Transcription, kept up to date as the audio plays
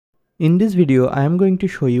In this video, I am going to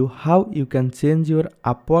show you how you can change your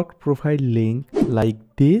Upwork profile link like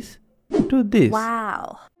this to this.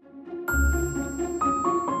 Wow.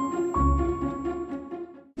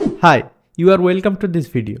 Hi, you are welcome to this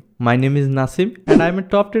video. My name is Nasim and I am a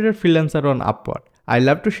top rated freelancer on Upwork. I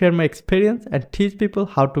love to share my experience and teach people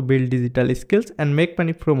how to build digital skills and make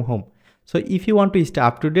money from home. So if you want to stay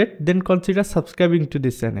up to date, then consider subscribing to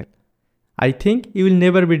this channel. I think you will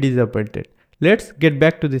never be disappointed. Let's get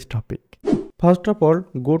back to this topic. First of all,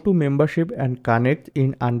 go to membership and connect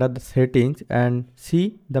in under the settings and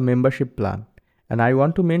see the membership plan. And I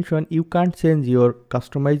want to mention you can't change your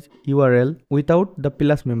customized URL without the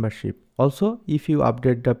Plus membership. Also, if you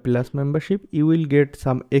update the Plus membership, you will get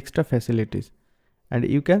some extra facilities and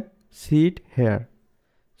you can see it here.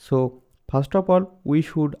 So first of all, we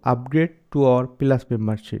should upgrade to our Plus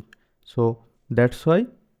membership. So that's why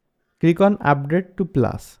click on upgrade to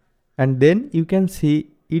Plus. And then you can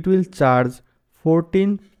see it will charge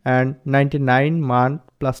 14.99 month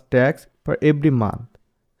plus tax for every month.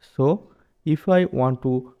 So if I want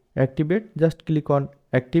to activate, just click on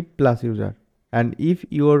active Plus user, and if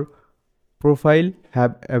your profile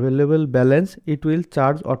have available balance, it will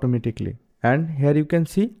charge automatically. And here you can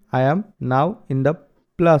see I am now in the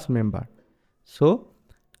Plus member. So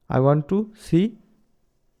I want to see,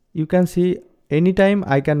 you can see anytime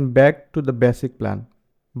I can back to the basic plan,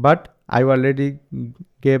 but I already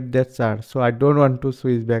gave that charge, so I don't want to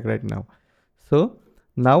switch back right now. So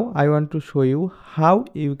now I want to show you how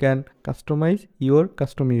you can customize your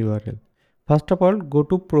custom URL. First of all, go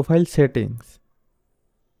to profile settings,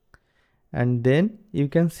 and then you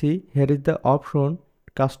can see here is the option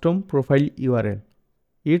custom profile URL.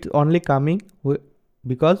 It's only coming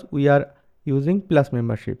because we are using Plus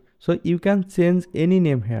membership. So you can change any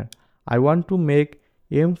name here. I want to make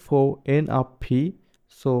M4NFP.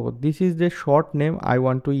 So this is the short name I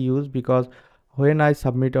want to use because when I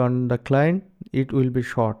submit on the client, it will be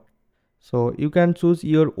short. So you can choose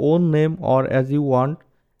your own name or as you want,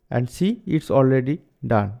 and see it's already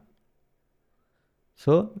done.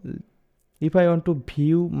 So if I want to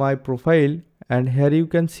view my profile, and here you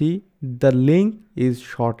can see the link is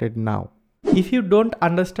shorted now. If you don't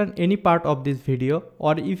understand any part of this video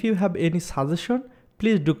or if you have any suggestion,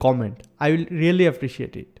 please do comment. I will really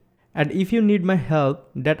appreciate it. And if you need my help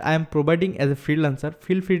that I am providing as a freelancer,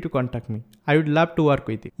 feel free to contact me. I would love to work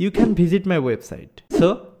with you. You can visit my website.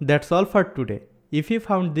 So that's all for today. If you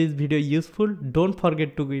found this video useful, don't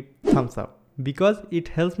forget to give thumbs up because it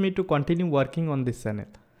helps me to continue working on this channel.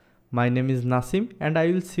 My name is Nasim and I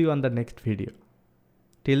will see you on the next video.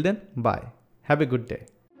 Till then, bye. Have a good day.